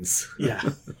 cutscenes? Yeah.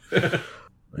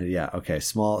 Yeah. Okay.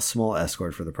 Small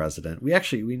escort for the president.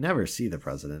 We never see the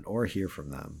president or hear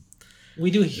from them. We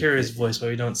do hear his voice, but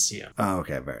we don't see him. Oh,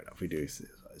 okay, fair enough. We do see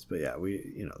his voice, but yeah,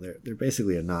 they're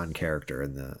basically a non-character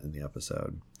in the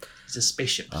episode. It's a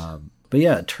spaceship. But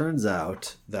yeah, it turns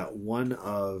out that one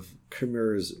of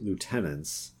Khmer's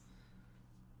lieutenants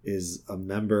is a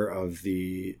member of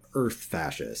the Earth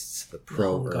fascists, the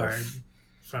pro-Earth. Home Guard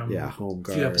from Home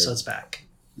Guard. A few episodes back.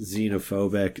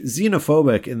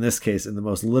 Xenophobic in this case, in the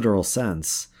most literal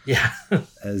sense. Yeah.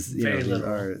 As you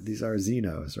know, these are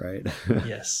Xenos, right?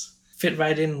 Yes. Fit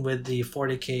right in with the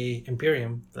 40K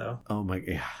Imperium, though. Oh my,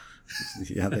 yeah.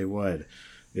 Yeah, they would.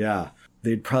 Yeah.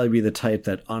 They'd probably be the type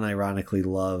that unironically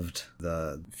loved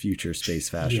the future space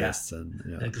fascists. And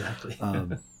exactly.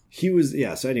 He was,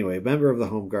 so anyway, a member of the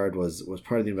Home Guard was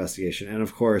part of the investigation, and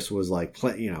of course was like,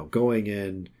 going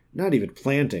in, not even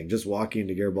planting, just walking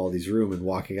into Garibaldi's room and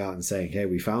walking out and saying, hey,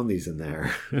 we found these in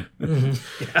there.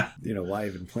 Mm-hmm. Yeah. Why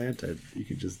even plant it? You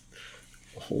could just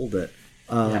hold it.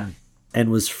 And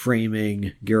was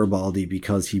framing Garibaldi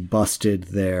because he busted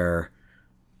their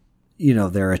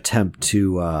attempt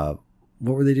to,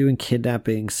 what were they doing?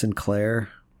 Kidnapping Sinclair?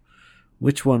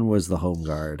 Which one was the Home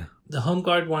Guard? The Home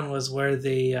Guard one was where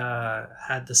they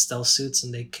had the stealth suits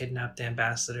and they kidnapped the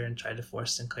ambassador and tried to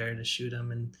force Sinclair to shoot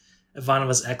him, and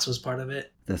Ivanova's ex was part of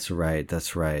it. That's right.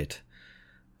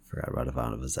 Forgot about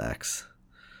Ivanova's ex.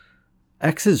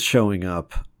 X's showing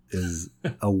up is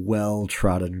a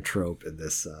well-trodden trope in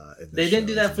this. They didn't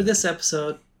do that for this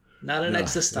episode. Not an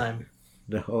X this time.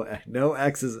 No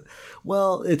X's.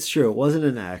 Well, it's true. It wasn't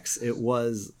an X. It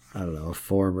was, I don't know, a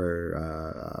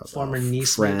former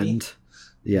niece, friend. maybe?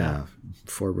 Yeah,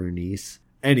 former niece.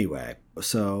 Anyway,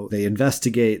 so they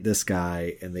investigate this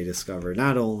guy and they discover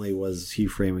not only was he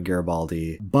framing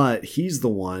Garibaldi, but he's the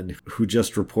one who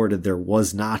just reported there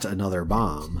was not another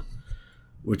bomb,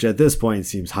 which at this point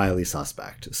seems highly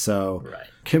suspect. So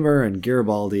Khmer and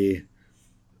Garibaldi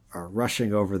are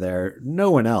rushing over there.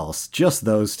 No one else, just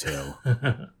those two.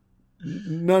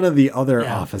 None of the other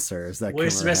officers that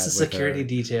Where's Khmer the rest of had with security her.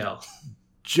 Detail?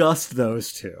 Just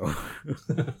those two.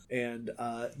 And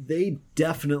they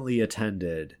definitely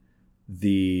attended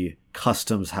the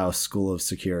Customs House School of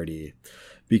Security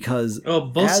because...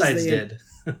 both sides did.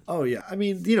 Oh, yeah. I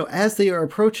mean, as they are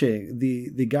approaching,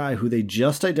 the guy who they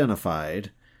just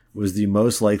identified was the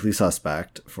most likely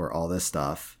suspect for all this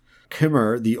stuff.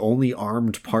 Khmer, the only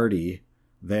armed party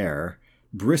there,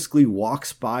 briskly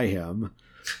walks by him.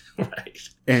 Right.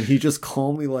 And he just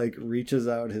calmly reaches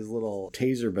out his little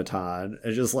taser baton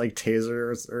and just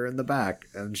tasers her in the back,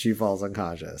 and she falls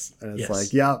unconscious. And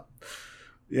it's yep,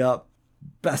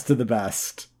 best of the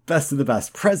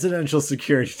best presidential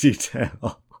security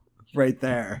detail right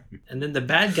there. And then the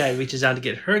bad guy reaches out to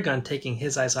get her gun, taking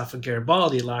his eyes off of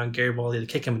Garibaldi, allowing Garibaldi to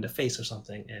kick him in the face or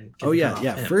something. And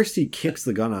him. First he kicks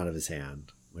the gun out of his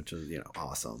hand, which is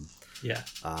awesome. Yeah.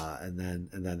 And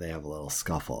then they have a little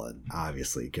scuffle, and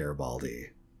obviously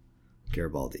Garibaldi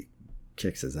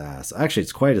kicks his ass. Actually,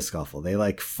 it's quite a scuffle.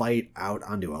 They fight out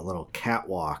onto a little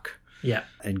catwalk. Yeah.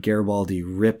 And Garibaldi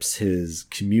rips his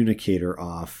communicator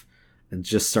off and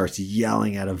just starts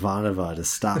yelling at Ivanova to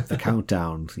stop the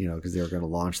countdown, because they were going to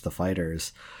launch the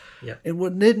fighters. Yeah. And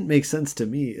what didn't make sense to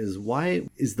me is, why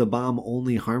is the bomb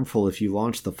only harmful if you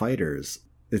launch the fighters?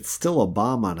 It's still a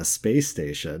bomb on a space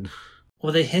station.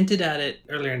 Well, they hinted at it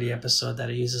earlier in the episode that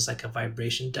it uses a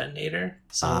vibration detonator.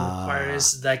 So it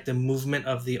requires the movement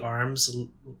of the arms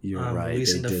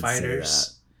releasing the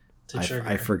fighters to trigger.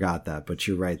 I forgot that, but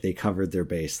you're right. They covered their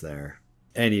base there.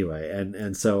 Anyway,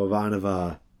 and so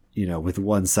Ivanova, with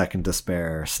 1 second to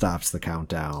spare, stops the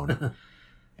countdown,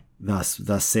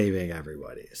 thus saving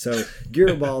everybody. So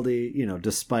Garibaldi,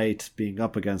 despite being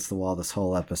up against the wall this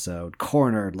whole episode,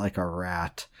 cornered like a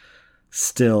rat,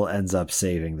 still ends up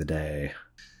saving the day.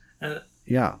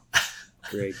 Yeah.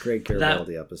 Great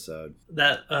Garibaldi episode.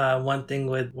 That one thing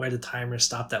with where the timer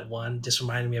stopped at 1 just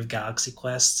reminded me of Galaxy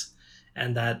Quest,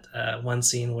 and that one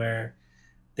scene where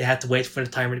they had to wait for the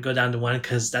timer to go down to 1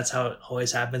 because that's how it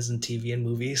always happens in TV and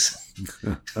movies.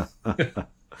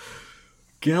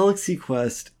 Galaxy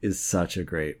Quest is such a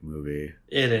great movie.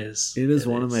 It is. It is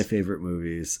one of my favorite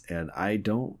movies, and I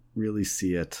don't really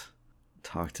see it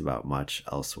talked about much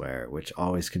elsewhere, which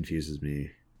always confuses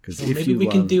me. Because well, maybe we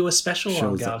can do a special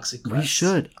on Galaxy Quest. We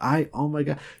should. Oh my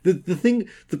god.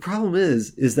 The problem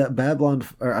is that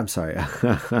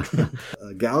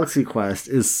Galaxy Quest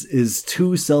is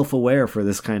too self-aware for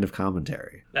this kind of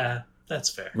commentary. That's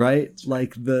fair. Right? That's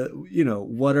like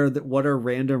what are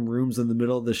random rooms in the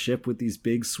middle of the ship with these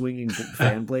big swinging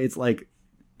fan blades? Like,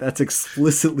 that's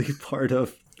explicitly part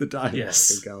of the dialogue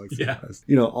of Galaxy Quest.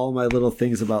 All my little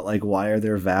things about like, why are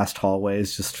there vast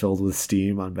hallways just filled with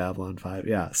steam on Babylon 5?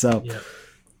 Yeah. So,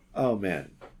 oh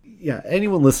man. Yeah.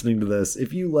 Anyone listening to this,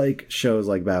 if you like shows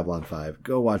like Babylon 5,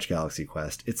 go watch Galaxy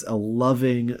Quest. It's a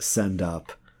loving send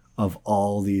up of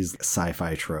all these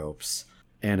sci-fi tropes.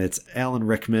 And it's Alan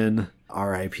Rickman,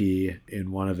 R.I.P.,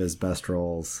 in one of his best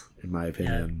roles, in my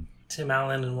opinion. Yeah. Tim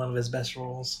Allen in one of his best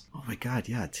roles. Oh my god,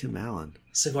 yeah, Tim Allen.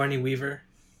 Sigourney Weaver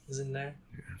is in there.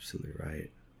 You're absolutely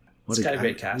right. It's got a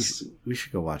great cast. We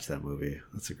should go watch that movie.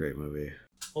 That's a great movie.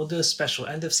 We'll do a special,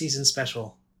 end of season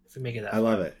special, if we make it that I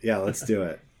love it. Yeah, let's do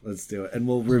it. Let's do it. And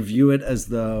we'll review it as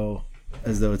though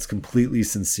it's completely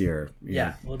sincere.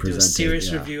 Yeah, we'll do a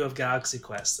serious review of Galaxy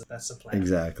Quest. That's the plan.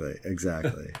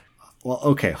 Exactly. Well,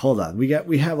 okay, hold on. We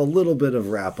have a little bit of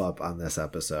wrap up on this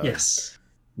episode. Yes.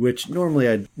 Which normally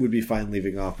I would be fine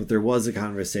leaving off, but there was a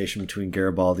conversation between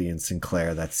Garibaldi and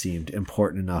Sinclair that seemed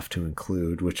important enough to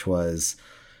include, which was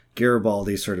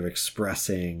Garibaldi sort of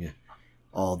expressing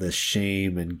all this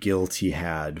shame and guilt he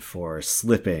had for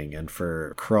slipping and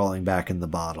for crawling back in the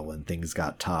bottle when things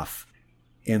got tough.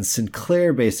 And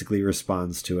Sinclair basically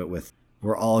responds to it with,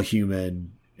 "We're all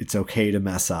human. It's okay to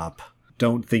mess up.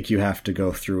 Don't think you have to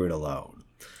go through it alone."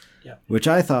 Yeah. Which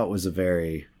I thought was a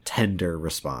very tender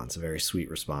response, a very sweet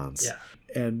response.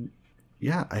 Yeah. And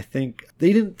yeah, I think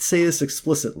they didn't say this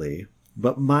explicitly,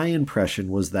 but my impression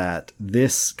was that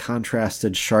this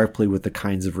contrasted sharply with the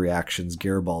kinds of reactions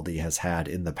Garibaldi has had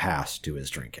in the past to his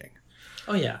drinking.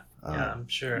 Oh, yeah. Yeah, I'm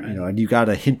sure. And you got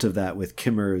a hint of that with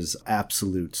Kimmer's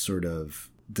absolute sort of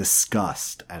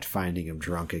disgust at finding him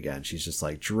drunk again. She's just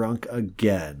like, "Drunk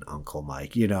again, Uncle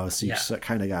Mike," so you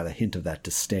kind of got a hint of that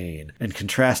disdain, and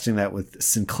contrasting that with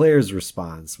Sinclair's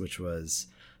response, which was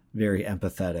very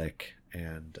empathetic,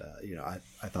 and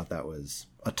I thought that was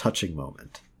a touching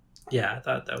moment. Yeah, I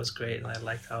thought that was great, and I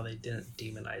liked how they didn't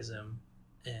demonize him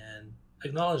and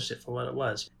acknowledged it for what it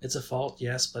was. It's a fault,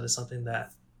 yes, but it's something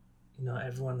that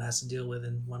everyone has to deal with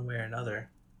in one way or another,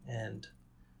 and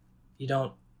you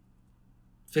don't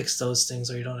fix those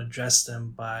things, or you don't address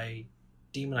them by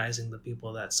demonizing the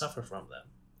people that suffer from them.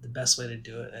 The best way to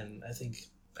do it, and I think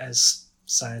as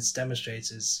science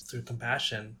demonstrates, is through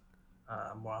compassion,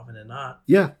 more often than not.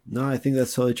 Yeah, no, I think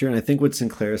that's totally true. And I think what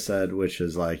Sinclair said, which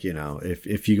is like,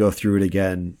 if you go through it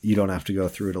again, you don't have to go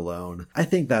through it alone. I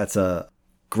think that's a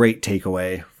great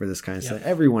takeaway for this kind of stuff.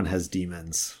 Everyone has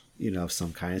demons, of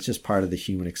some kind. It's just part of the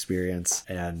human experience.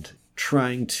 And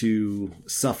trying to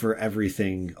suffer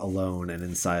everything alone and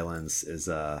in silence is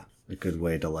a good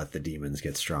way to let the demons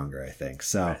get stronger, I think.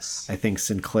 So yes. I think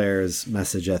Sinclair's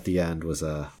message at the end was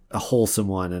a wholesome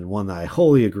one, and one that I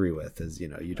wholly agree with, is,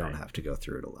 you don't have to go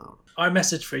through it alone. Our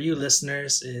message for you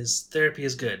listeners is therapy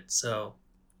is good. So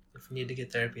if you need to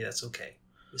get therapy, that's okay.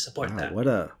 We support that. What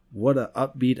a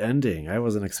upbeat ending. I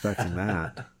wasn't expecting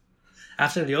that.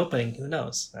 After the opening, who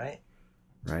knows, right?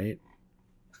 Right.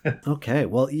 Okay,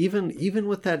 well, even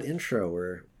with that intro,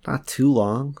 we're not too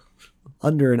long,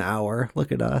 under an hour.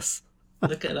 Look at us.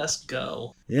 Look at us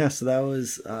go. Yeah, so that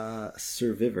was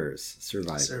Survivors.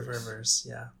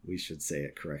 Yeah. We should say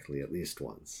it correctly at least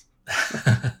once.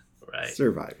 Right.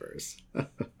 Survivors.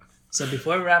 So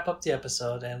before we wrap up the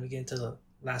episode and we get into the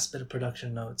last bit of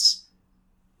production notes,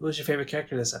 who was your favorite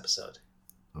character this episode?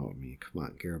 Oh, come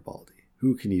on, Garibaldi.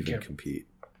 Who can even compete?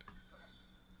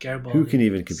 Garibaldi. Who can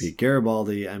even compete?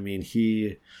 Garibaldi, I mean,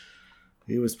 he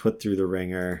was put through the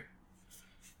ringer.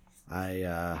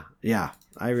 I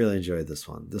really enjoyed this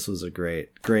one. This was a great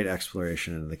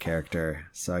exploration into the character.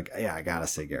 So I gotta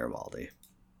say Garibaldi.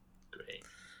 Great.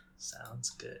 Sounds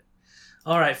good.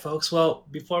 All right, folks. Well,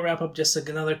 before we wrap up, just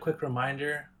another quick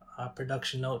reminder,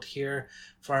 production note here.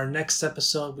 For our next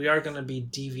episode, we are going to be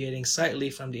deviating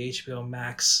slightly from the HBO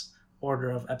Max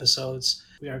order of episodes.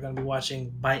 We are going to be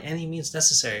watching By Any Means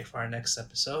Necessary for our next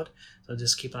episode. So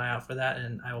just keep an eye out for that.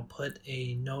 And I will put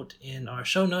a note in our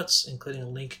show notes, including a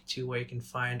link to where you can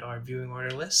find our viewing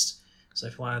order list. So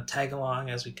if you want to tag along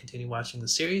as we continue watching the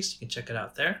series, you can check it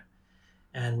out there.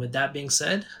 And with that being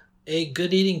said, a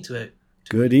good eating to it.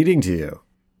 Good eating to you.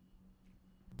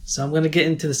 So I'm going to get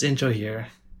into this intro here.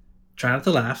 Try not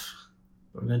to laugh.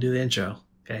 We're going to do the intro.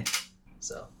 Okay?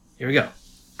 So here we go.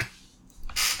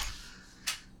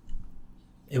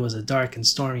 It was a dark and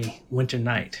stormy winter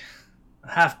night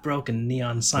A half-broken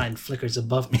neon sign flickers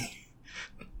above me.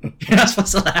 You're not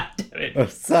supposed to laugh, damn it. Oh,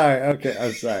 sorry. Okay,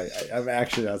 I'm sorry. I'm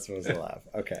actually not supposed to laugh.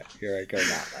 Okay, here I go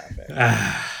not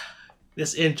laughing.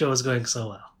 This intro is going so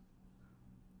well.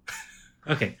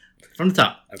 Okay, from the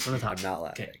top. I'm not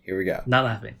laughing. Okay. Here we go. Not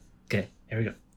laughing. Okay, here we go.